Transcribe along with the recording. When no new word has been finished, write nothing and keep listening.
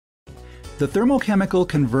The thermochemical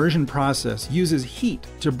conversion process uses heat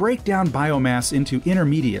to break down biomass into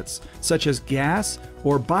intermediates, such as gas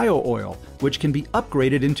or bio-oil, which can be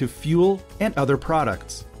upgraded into fuel and other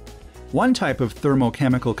products. One type of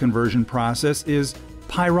thermochemical conversion process is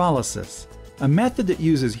pyrolysis, a method that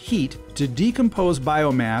uses heat to decompose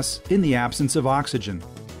biomass in the absence of oxygen.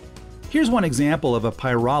 Here's one example of a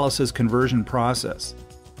pyrolysis conversion process.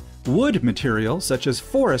 Wood material, such as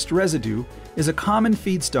forest residue, is a common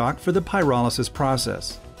feedstock for the pyrolysis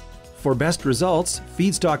process. For best results,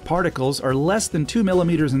 feedstock particles are less than 2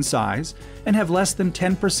 millimeters in size and have less than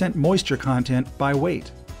 10% moisture content by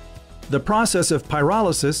weight. The process of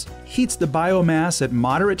pyrolysis heats the biomass at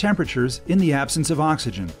moderate temperatures in the absence of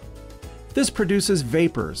oxygen. This produces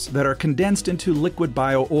vapors that are condensed into liquid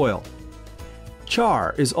bio-oil.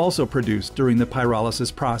 Char is also produced during the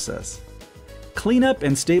pyrolysis process. Cleanup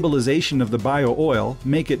and stabilization of the bio-oil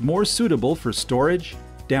make it more suitable for storage,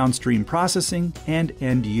 downstream processing, and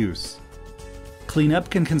end use. Cleanup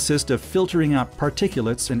can consist of filtering out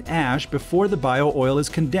particulates and ash before the bio-oil is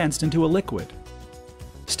condensed into a liquid.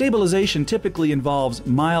 Stabilization typically involves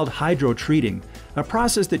mild hydrotreating, a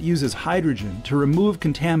process that uses hydrogen to remove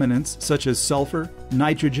contaminants such as sulfur,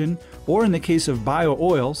 nitrogen, or in the case of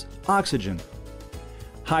bio-oils, oxygen.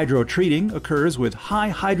 Hydrotreating occurs with high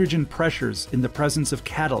hydrogen pressures in the presence of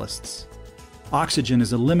catalysts. Oxygen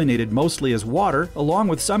is eliminated mostly as water, along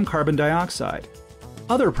with some carbon dioxide.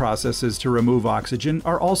 Other processes to remove oxygen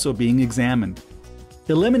are also being examined.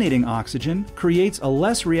 Eliminating oxygen creates a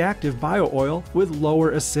less reactive bio-oil with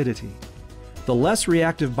lower acidity. The less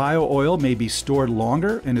reactive bio-oil may be stored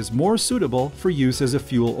longer and is more suitable for use as a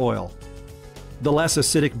fuel oil. The less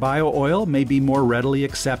acidic bio-oil may be more readily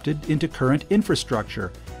accepted into current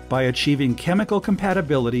infrastructure by achieving chemical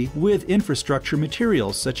compatibility with infrastructure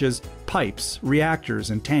materials such as pipes, reactors,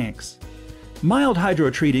 and tanks. Mild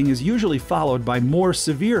hydrotreating is usually followed by more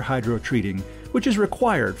severe hydrotreating, which is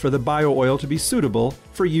required for the bio-oil to be suitable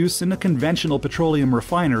for use in a conventional petroleum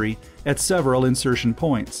refinery at several insertion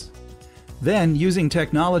points. Then, using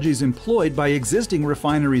technologies employed by existing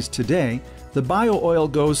refineries today, the bio-oil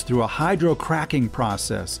goes through a hydrocracking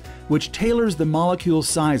process, which tailors the molecule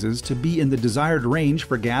sizes to be in the desired range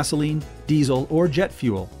for gasoline, diesel, or jet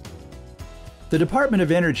fuel. The Department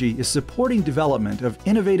of Energy is supporting development of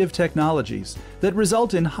innovative technologies that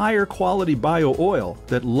result in higher quality bio-oil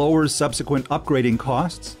that lowers subsequent upgrading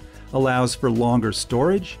costs, allows for longer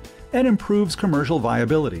storage, and improves commercial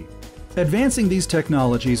viability. Advancing these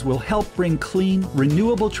technologies will help bring clean,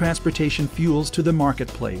 renewable transportation fuels to the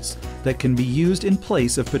marketplace that can be used in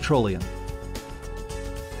place of petroleum.